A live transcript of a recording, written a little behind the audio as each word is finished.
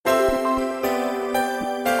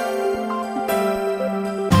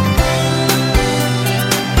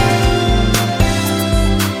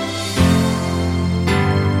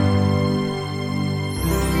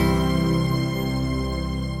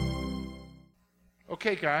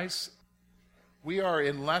Okay, guys, we are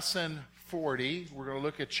in lesson 40. We're going to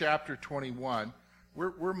look at chapter 21.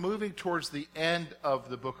 We're moving towards the end of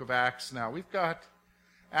the book of Acts now. We've got,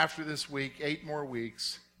 after this week, 8 more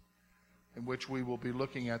weeks in which we will be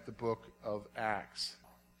looking at the book of Acts.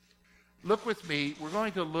 Look with me. We're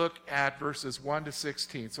going to look at verses 1 to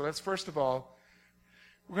 16. So let's first of all,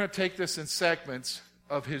 we're going to take this in segments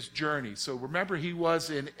of his journey. So remember, he was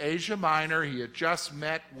in Asia Minor. He had just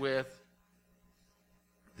met with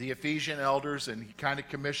the Ephesian elders, and he kind of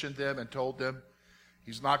commissioned them and told them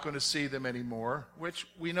he's not going to see them anymore, which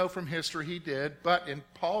we know from history he did. But in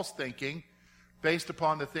Paul's thinking, based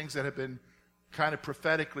upon the things that have been kind of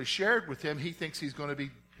prophetically shared with him, he thinks he's going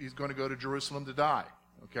to go to Jerusalem to die.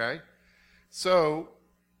 Okay? So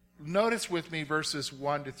notice with me verses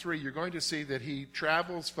 1 to 3. You're going to see that he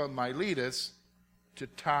travels from Miletus to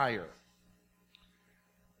Tyre.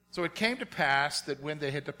 So it came to pass that when they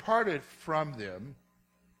had departed from them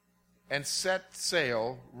and set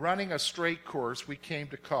sail, running a straight course, we came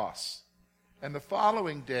to Kos, and the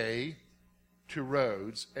following day to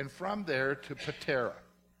Rhodes, and from there to Patara.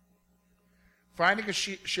 Finding a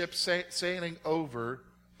ship sailing over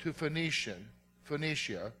to Phoenicia,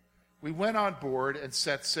 we went on board and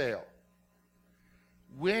set sail.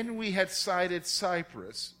 When we had sighted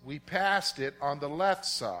Cyprus, we passed it on the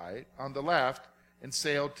left, and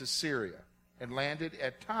sailed to Syria, and landed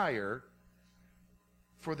at Tyre,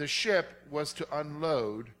 for the ship was to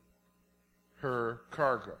unload her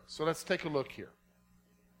cargo. So let's take a look here.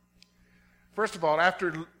 First of all,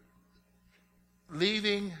 after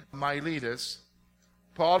leaving Miletus,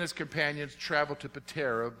 Paul and his companions traveled to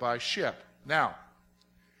Patara by ship. Now,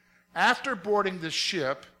 after boarding the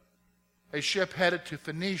ship, a ship headed to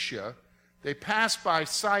Phoenicia, they passed by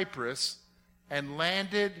Cyprus and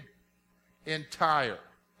landed in Tyre.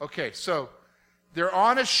 Okay, so they're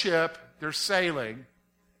on a ship, they're sailing,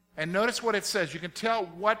 and notice what it says. You can tell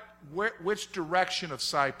which direction of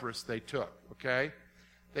Cyprus they took, okay?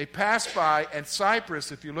 They passed by, and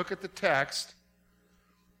Cyprus, if you look at the text,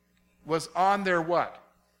 was on their what?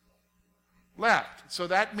 Left. So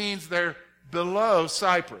that means they're below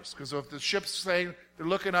Cyprus, because if the ship's saying they're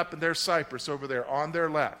looking up and there's Cyprus over there on their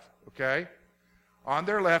left, okay? On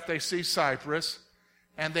their left, they see Cyprus,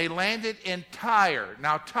 and they landed in Tyre.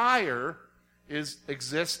 Now, Tyre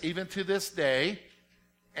exists even to this day,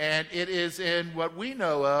 and it is in what we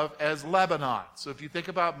know of as Lebanon. So if you think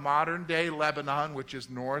about modern-day Lebanon, which is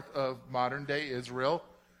north of modern-day Israel,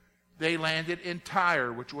 they landed in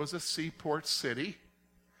Tyre, which was a seaport city.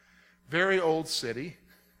 Very old city,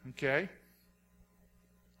 okay?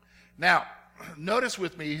 Now, notice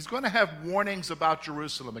with me, he's going to have warnings about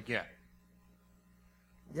Jerusalem again.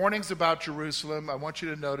 Warnings about Jerusalem. I want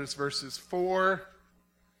you to notice verses 4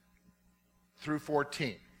 through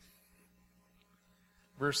 14.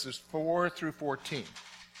 Verses 4 through 14.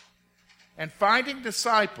 And finding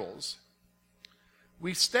disciples,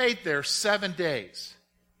 we stayed there 7 days.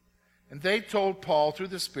 And they told Paul through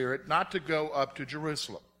the Spirit not to go up to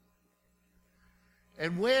Jerusalem.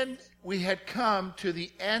 And when we had come to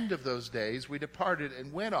the end of those days, we departed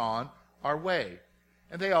and went on our way.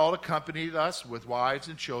 And they all accompanied us with wives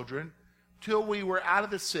and children till we were out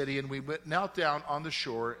of the city, and we knelt down on the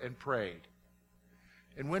shore and prayed.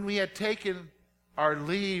 And when we had taken our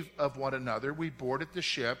leave of one another, we boarded the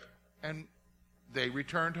ship, and they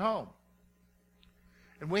returned home.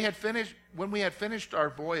 And when we had finished our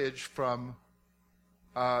voyage from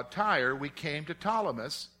Tyre, we came to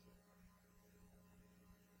Ptolemais.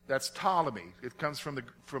 That's Ptolemy. It comes from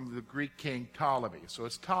the Greek king Ptolemy. So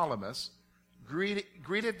it's Ptolemais.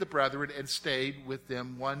 Greeted the brethren and stayed with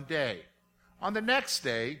them 1 day. On the next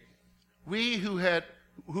day, we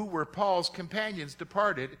who were Paul's companions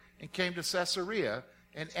departed and came to Caesarea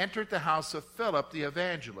and entered the house of Philip the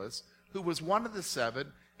evangelist, who was one of the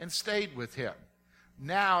 7, and stayed with him.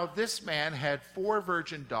 Now this man had 4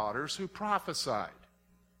 virgin daughters who prophesied.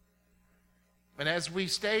 And as we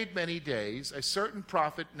stayed many days, a certain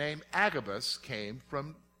prophet named Agabus came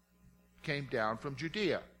down from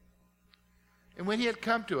Judea. And when he had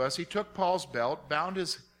come to us, he took Paul's belt, bound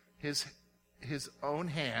his own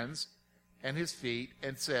hands and his feet,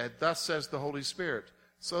 and said, "Thus says the Holy Spirit,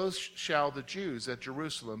 so shall the Jews at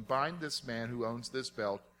Jerusalem bind this man who owns this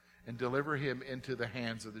belt and deliver him into the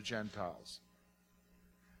hands of the Gentiles."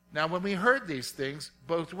 Now when we heard these things,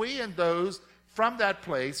 both we and those from that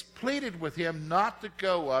place pleaded with him not to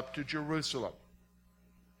go up to Jerusalem.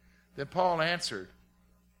 Then Paul answered,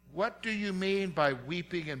 "What do you mean by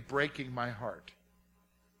weeping and breaking my heart?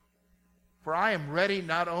 For I am ready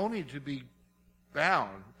not only to be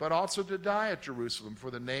bound, but also to die at Jerusalem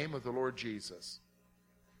for the name of the Lord Jesus."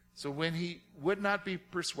 So when he would not be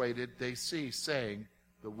persuaded, they ceased, saying,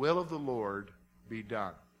 the will of the Lord be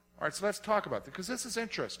done. All right, so let's talk about this, because this is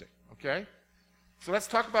interesting, okay? So let's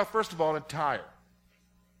talk about, first of all, in Tyre.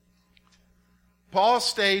 Paul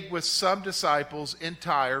stayed with some disciples in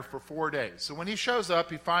Tyre for 4 days. So when he shows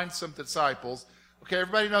up, he finds some disciples. Okay,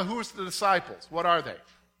 everybody know who's the disciples? What are they?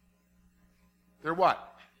 They're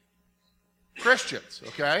what? Christians,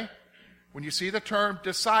 okay? When you see the term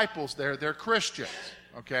disciples there, they're Christians,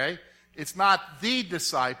 okay? It's not the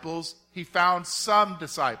disciples. He found some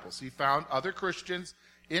disciples. He found other Christians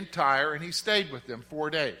in Tyre, and he stayed with them 4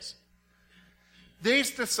 days.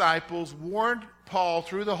 These disciples warned Paul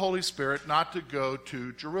through the Holy Spirit not to go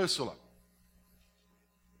to Jerusalem.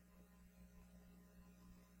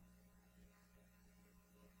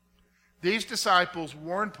 These disciples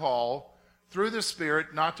warned Paul through the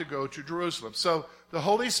Spirit not to go to Jerusalem. So the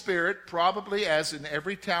Holy Spirit, probably as in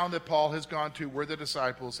every town that Paul has gone to where the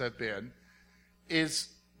disciples have been, is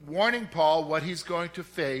warning Paul what he's going to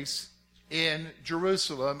face in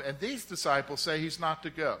Jerusalem. And these disciples say he's not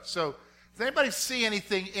to go. So does anybody see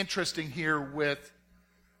anything interesting here with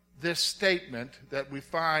this statement that we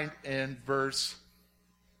find in verse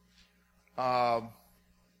 4?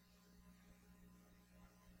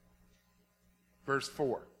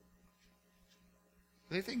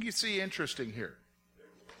 Anything you see interesting here?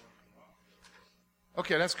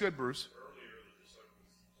 Okay, that's good, Bruce.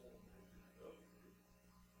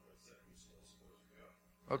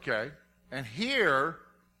 Okay, and here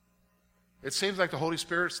it seems like the Holy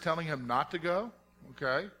Spirit's telling him not to go.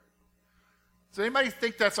 Okay, does anybody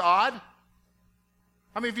think that's odd?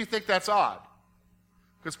 How many of you think that's odd?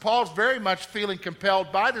 Because Paul's very much feeling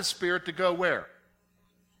compelled by the Spirit to go where?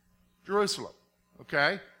 Jerusalem.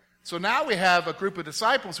 Okay, so now we have a group of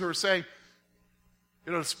disciples who are saying,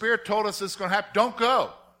 you know, the Spirit told us this is going to happen. Don't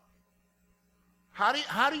go.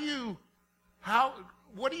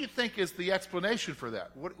 What do you think is the explanation for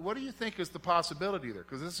that? What do you think is the possibility there?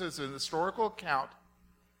 Because this is an historical account.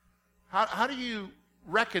 How do you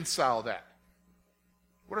reconcile that?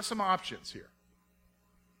 What are some options here?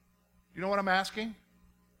 You know what I'm asking?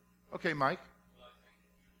 Okay, Mike.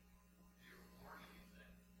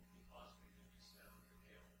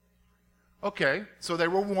 Okay, so they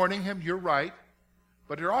were warning him, you're right.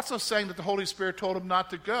 But they're also saying that the Holy Spirit told him not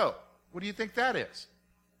to go. What do you think that is?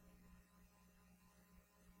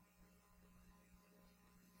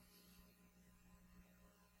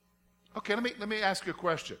 Okay, let me ask you a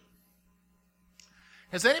question.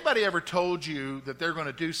 Has anybody ever told you that they're going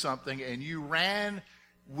to do something and you ran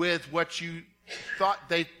with what you thought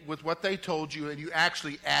with what they told you and you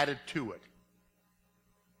actually added to it?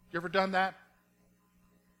 You ever done that?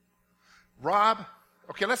 Rob,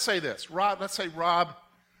 okay, let's say this. Rob's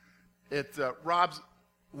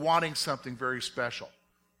wanting something very special.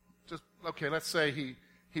 Okay, let's say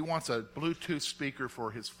he wants a Bluetooth speaker for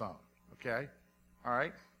his phone, okay? All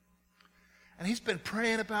right? And he's been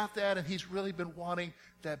praying about that, and he's really been wanting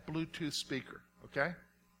that Bluetooth speaker, okay?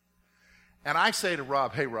 And I say to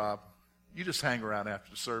Rob, hey, Rob, you just hang around after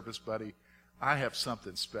the service, buddy. I have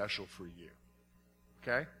something special for you,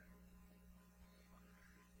 okay?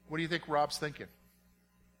 What do you think Rob's thinking?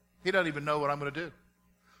 He doesn't even know what I'm going to do.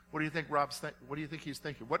 What do you think what do you think he's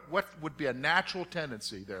thinking? What would be a natural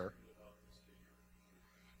tendency there?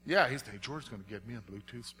 Yeah, he's thinking, George's going to get me a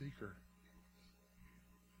Bluetooth speaker.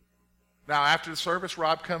 Now, after the service,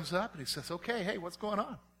 Rob comes up and he says, okay, hey, what's going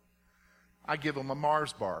on? I give him a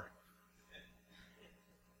Mars bar.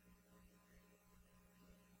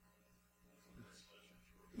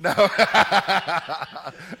 No.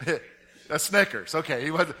 A Snickers. Okay,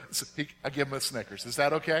 I give him a Snickers. Is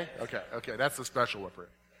that okay? Okay, that's the special one for it.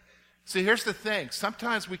 See, here's the thing.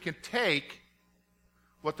 Sometimes we can take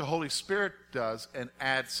what the Holy Spirit does and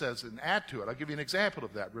add to it. I'll give you an example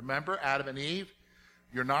of that. Remember Adam and Eve?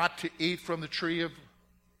 You're not to eat from the tree of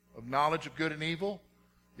knowledge of good and evil.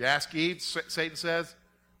 You ask Eve, Satan says,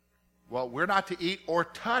 well, we're not to eat or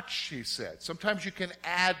touch, she said. Sometimes you can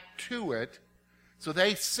add to it. So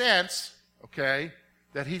they sense, okay,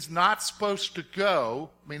 that he's not supposed to go.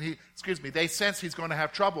 They sense he's going to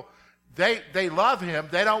have trouble. They love him.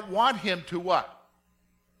 They don't want him to what?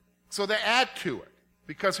 So they add to it.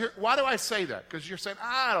 Because why do I say that? Because you're saying,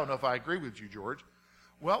 I don't know if I agree with you, George.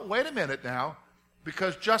 Well, wait a minute now.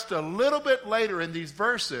 Because just a little bit later in these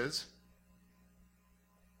verses,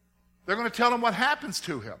 they're going to tell him what happens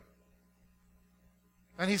to him.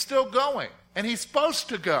 And he's still going. And he's supposed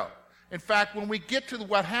to go. In fact, when we get to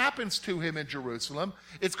what happens to him in Jerusalem,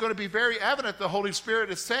 it's going to be very evident the Holy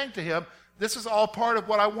Spirit is saying to him, this is all part of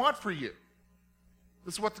what I want for you.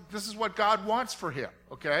 This is what God wants for him,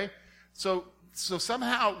 okay? So so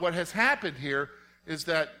somehow what has happened here is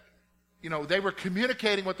that, they were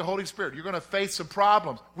communicating with the Holy Spirit. You're going to face some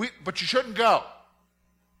problems, but you shouldn't go.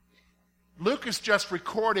 Luke is just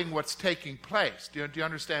recording what's taking place. Do you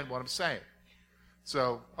understand what I'm saying?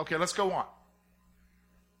 So, okay, let's go on.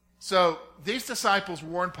 So these disciples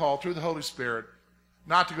warned Paul through the Holy Spirit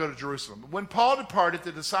not to go to Jerusalem. When Paul departed,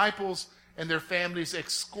 the disciples and their families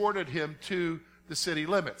escorted him to the city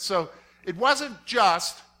limits. So it wasn't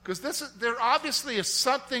just, because there obviously is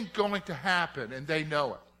something going to happen, and they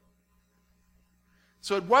know it.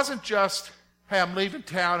 So it wasn't just, hey, I'm leaving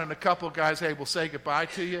town, and a couple of guys, hey, we'll say goodbye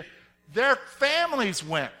to you. Their families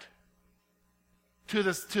went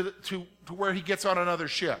to where he gets on another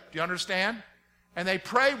ship. Do you understand? And they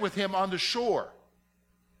prayed with him on the shore.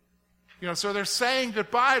 So they're saying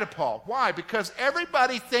goodbye to Paul. Why? Because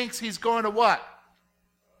everybody thinks he's going to what?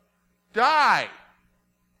 Die.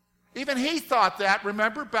 Even he thought that,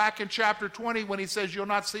 remember, back in chapter 20 when he says, you'll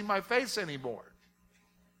not see my face anymore.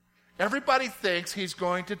 Everybody thinks he's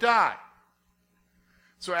going to die.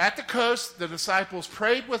 So at the coast, the disciples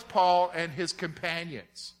prayed with Paul and his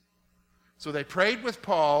companions. So they prayed with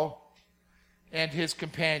Paul and his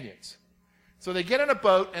companions. So they get in a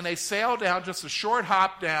boat and they sail down, just a short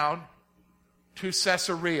hop down to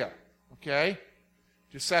Caesarea. Okay?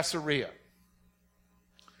 To Caesarea.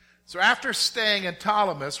 So after staying in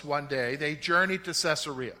Ptolemais one day, they journeyed to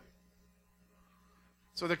Caesarea.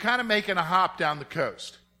 So they're kind of making a hop down the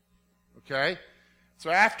coast. Okay?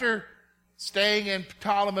 So after staying in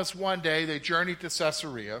Ptolemais one day, they journeyed to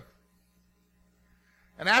Caesarea.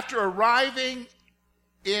 And after arriving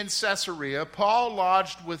in Caesarea, Paul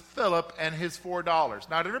lodged with Philip and his 4 daughters.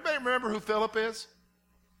 Now, did everybody remember who Philip is?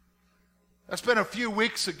 That's been a few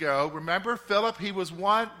weeks ago. Remember, Philip, he was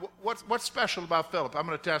one. What's special about Philip? I'm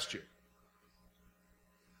going to test you.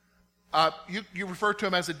 You refer to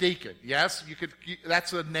him as a deacon, yes?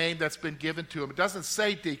 That's a name that's been given to him. It doesn't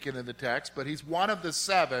say deacon in the text, but he's one of the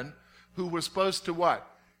 7 who was supposed to what?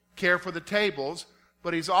 Care for the tables.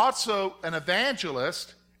 But he's also an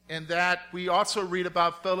evangelist in that we also read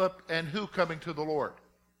about Philip and who coming to the Lord?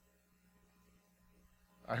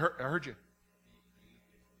 I heard you.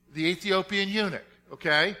 The Ethiopian eunuch,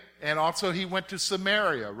 okay? And also he went to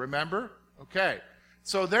Samaria, remember? Okay.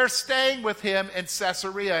 So they're staying with him in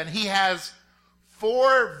Caesarea, and he has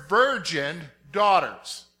 4 virgin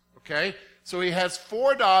daughters, okay? So he has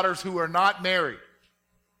 4 daughters who are not married,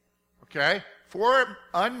 okay? 4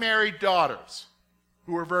 unmarried daughters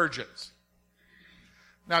who are virgins.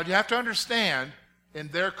 Now, you have to understand, in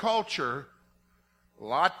their culture, a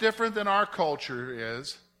lot different than our culture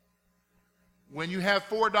is, when you have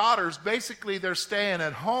 4 daughters, basically they're staying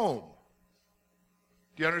at home.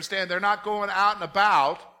 Do you understand? They're not going out and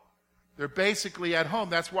about. They're basically at home.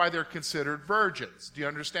 That's why they're considered virgins. Do you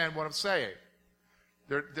understand what I'm saying?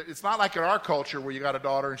 It's not like in our culture where you got a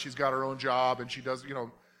daughter and she's got her own job and she does,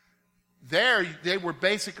 There, they were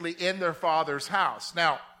basically in their father's house.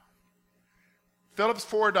 Now, Philip's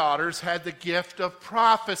 4 daughters had the gift of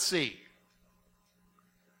prophecy.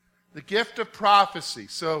 The gift of prophecy.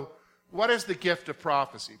 So, what is the gift of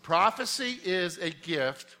prophecy? Prophecy is a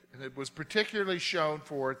gift, and it was particularly shown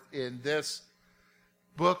forth in this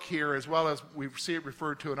book here, as well as we see it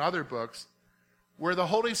referred to in other books, where the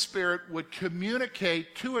Holy Spirit would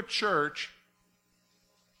communicate to a church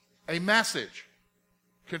a message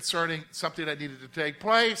concerning something that needed to take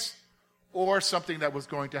place or something that was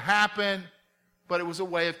going to happen, but it was a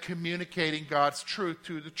way of communicating God's truth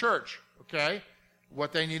to the church, okay?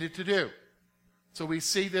 What they needed to do. So we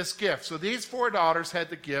see this gift. So these 4 daughters had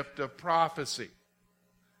the gift of prophecy.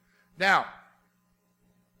 Now,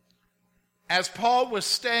 as Paul was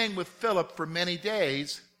staying with Philip for many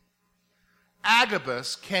days,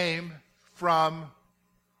 Agabus came from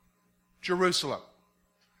Jerusalem.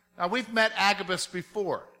 Now, we've met Agabus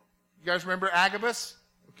before. You guys remember Agabus?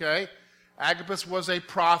 Okay. Agabus was a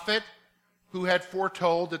prophet who had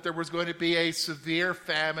foretold that there was going to be a severe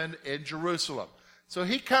famine in Jerusalem. So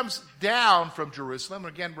he comes down from Jerusalem.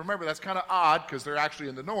 And again, remember, that's kind of odd because they're actually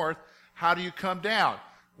in the north. How do you come down?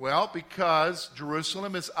 Well, because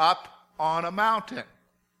Jerusalem is up on a mountain.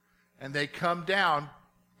 And they come down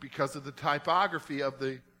because of the typography of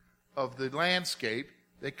the landscape.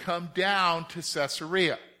 They come down to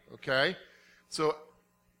Caesarea. Okay? So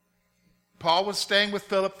Paul was staying with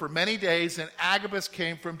Philip for many days, and Agabus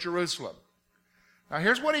came from Jerusalem. Now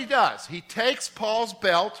here's what he does. He takes Paul's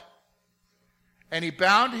belt, and he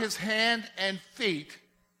bound his hand and feet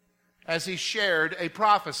as he shared a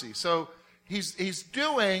prophecy. So he's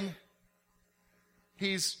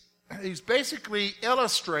basically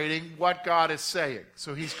illustrating what God is saying.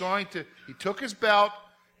 So he took his belt,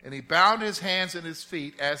 and he bound his hands and his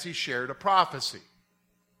feet as he shared a prophecy.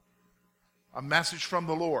 A message from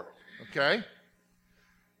the Lord, okay?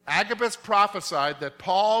 Agabus prophesied that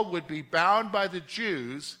Paul would be bound by the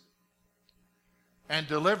Jews and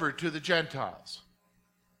delivered to the Gentiles.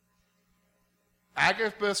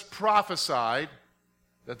 Agabus prophesied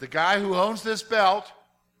that the guy who owns this belt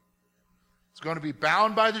is going to be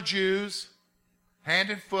bound by the Jews, hand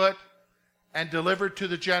and foot, and delivered to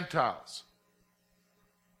the Gentiles.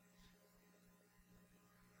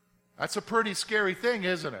 That's a pretty scary thing,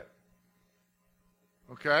 isn't it?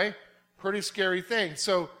 Okay? Pretty scary thing.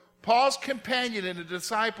 So Paul's companion and the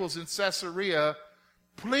disciples in Caesarea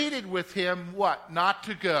pleaded with him what? Not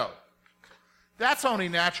to go. That's only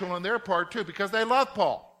natural on their part too, because they love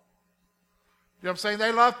Paul. You know what I'm saying?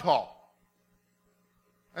 They love Paul.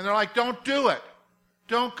 And they're like, don't do it.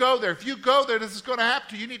 Don't go there. If you go there, this is going to happen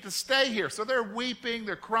to you. You need to stay here. So they're weeping,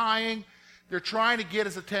 they're crying, they're trying to get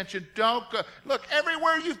his attention. Don't go. Look,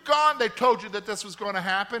 everywhere you've gone, they told you that this was going to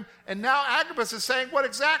happen. And now Agabus is saying what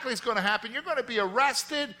exactly is going to happen. You're going to be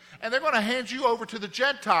arrested, and they're going to hand you over to the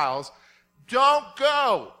Gentiles. Don't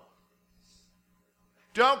go.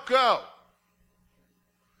 Don't go.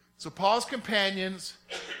 So Paul's companions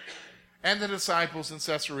and the disciples in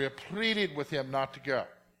Caesarea pleaded with him not to go.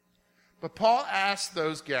 But Paul asked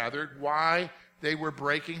those gathered why they were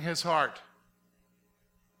breaking his heart.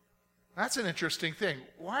 That's an interesting thing.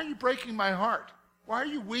 Why are you breaking my heart? Why are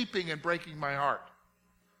you weeping and breaking my heart?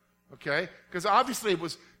 Okay? Because obviously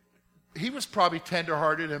he was probably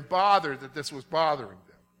tenderhearted and bothered that this was bothering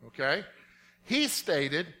them. Okay? He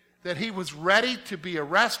stated that he was ready to be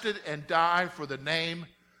arrested and die for the name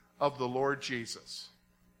of the Lord Jesus.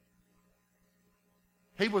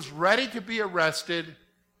 He was ready to be arrested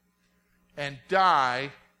and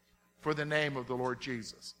die for the name of the Lord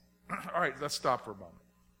Jesus. All right, let's stop for a moment.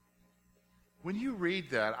 When you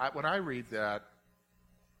read that, when I read that,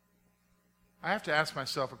 I have to ask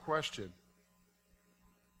myself a question.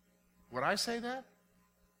 Would I say that?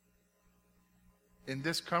 In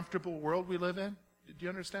this comfortable world we live in? Do you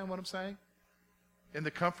understand what I'm saying? In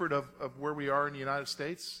the comfort of where we are in the United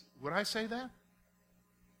States, would I say that?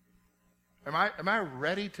 Am I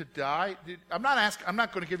ready to die? I'm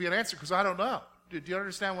not going to give you an answer because I don't know. Do you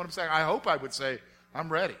understand what I'm saying? I hope I would say I'm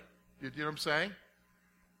ready. Do you know what I'm saying?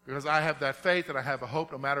 Because I have that faith and I have a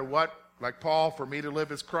hope no matter what. Like Paul, for me to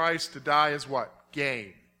live is Christ, to die is what?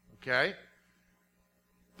 Gain. Okay?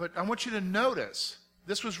 But I want you to notice,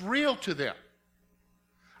 this was real to them.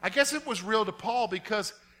 I guess it was real to Paul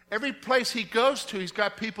because every place he goes to, he's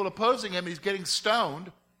got people opposing him. He's getting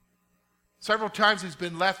stoned. Several times he's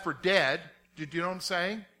been left for dead. Do you know what I'm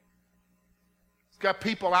saying? He's got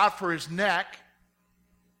people out for his neck.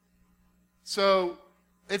 So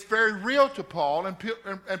it's very real to Paul,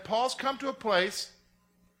 and Paul's come to a place,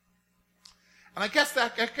 and I guess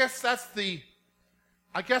that's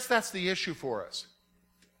the issue for us.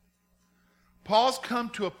 Paul's come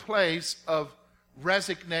to a place of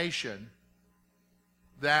resignation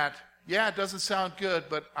that, yeah, it doesn't sound good,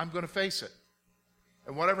 but I'm going to face it.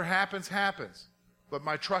 And whatever happens, happens. But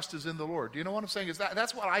my trust is in the Lord. Do you know what I'm saying?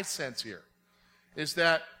 That's what I sense here. Is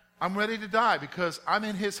that I'm ready to die because I'm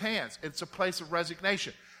in his hands. It's a place of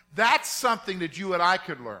resignation. That's something that you and I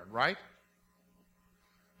could learn, right?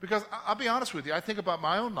 Because I'll be honest with you. I think about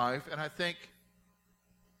my own life and I think,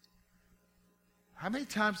 how many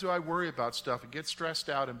times do I worry about stuff and get stressed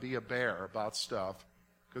out and be a bear about stuff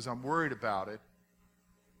because I'm worried about it?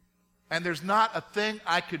 And there's not a thing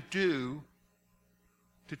I could do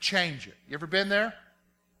to change it. You ever been there?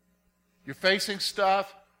 You're facing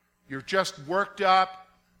stuff, you're just worked up,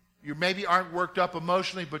 you maybe aren't worked up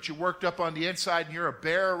emotionally, but you're worked up on the inside and you're a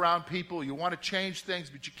bear around people, you want to change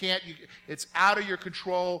things, but you can't, it's out of your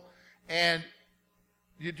control, and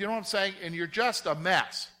you know what I'm saying? And you're just a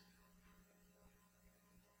mess.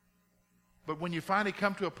 But when you finally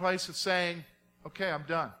come to a place of saying, okay, I'm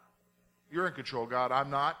done. You're in control, God,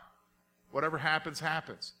 I'm not. Whatever happens,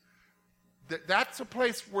 happens. That's a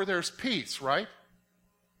place where there's peace, right?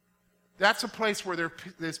 That's a place where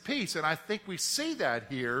there's peace. And I think we see that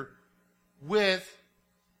here with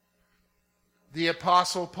the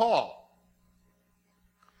Apostle Paul.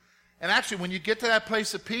 And actually, when you get to that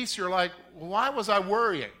place of peace, you're like, well, why was I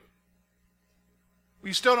worrying? Well,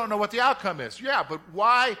 you still don't know what the outcome is. Yeah, but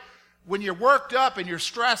why, when you're worked up and you're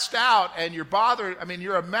stressed out and you're bothered, I mean,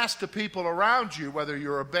 you're a mess to people around you, whether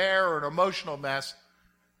you're a bear or an emotional mess,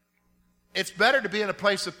 it's better to be in a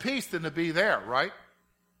place of peace than to be there, right?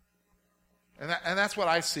 And that's what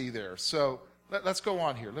I see there. So let's go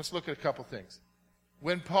on here. Let's look at a couple things.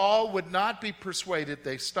 When Paul would not be persuaded,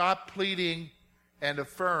 they stopped pleading and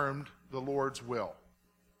affirmed the Lord's will.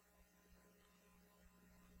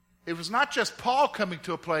 it was not just Paul coming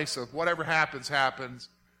to a place of whatever happens, happens.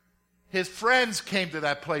 His friends came to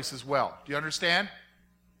that place as well. Do you understand?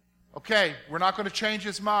 Okay, we're not going to change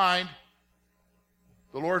his mind.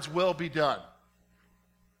 The Lord's will be done.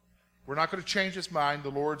 We're not going to change his mind. The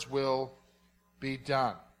Lord's will be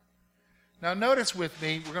done. Now notice with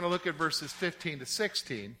me, we're going to look at verses 15 to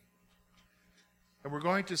 16. And we're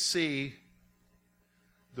going to see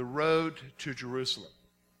the road to Jerusalem.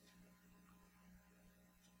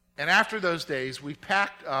 And after those days, we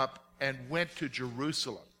packed up and went to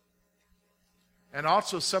Jerusalem. And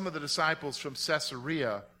also some of the disciples from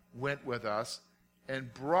Caesarea went with us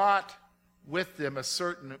and brought with them a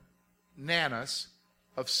certain Ananias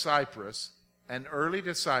of Cyprus, an early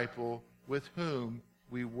disciple with whom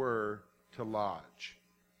we were to lodge.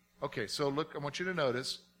 Okay, so look, I want you to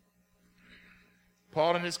notice,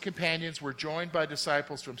 Paul and his companions were joined by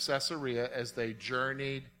disciples from Caesarea as they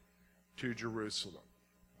journeyed to Jerusalem.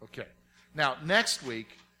 Okay, now next week,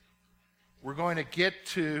 we're going to get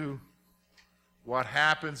to what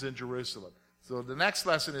happens in Jerusalem. So the next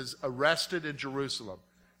lesson is arrested in Jerusalem.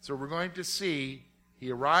 So we're going to see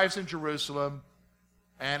he arrives in Jerusalem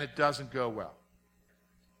and it doesn't go well.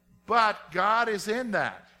 But God is in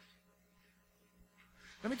that.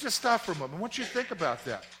 Let me just stop for a moment. I want you to think about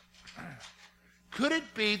that. Could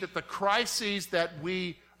it be that the crises that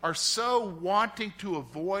we are so wanting to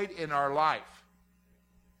avoid in our life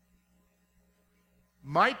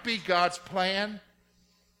might be God's plan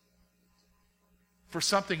for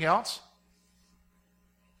something else?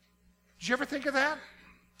 Did you ever think of that?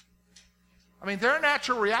 I mean, their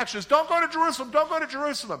natural reaction is, don't go to Jerusalem, don't go to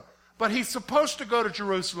Jerusalem. But he's supposed to go to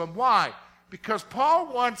Jerusalem. Why? Because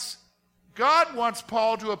God wants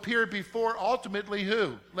Paul to appear before ultimately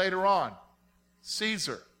who? Later on.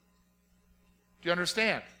 Caesar. Do you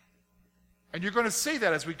understand? And you're going to see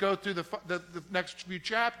that as we go through the next few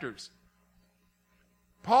chapters.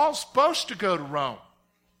 Paul's supposed to go to Rome.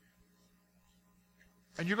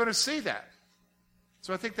 And you're going to see that.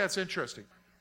 So I think that's interesting.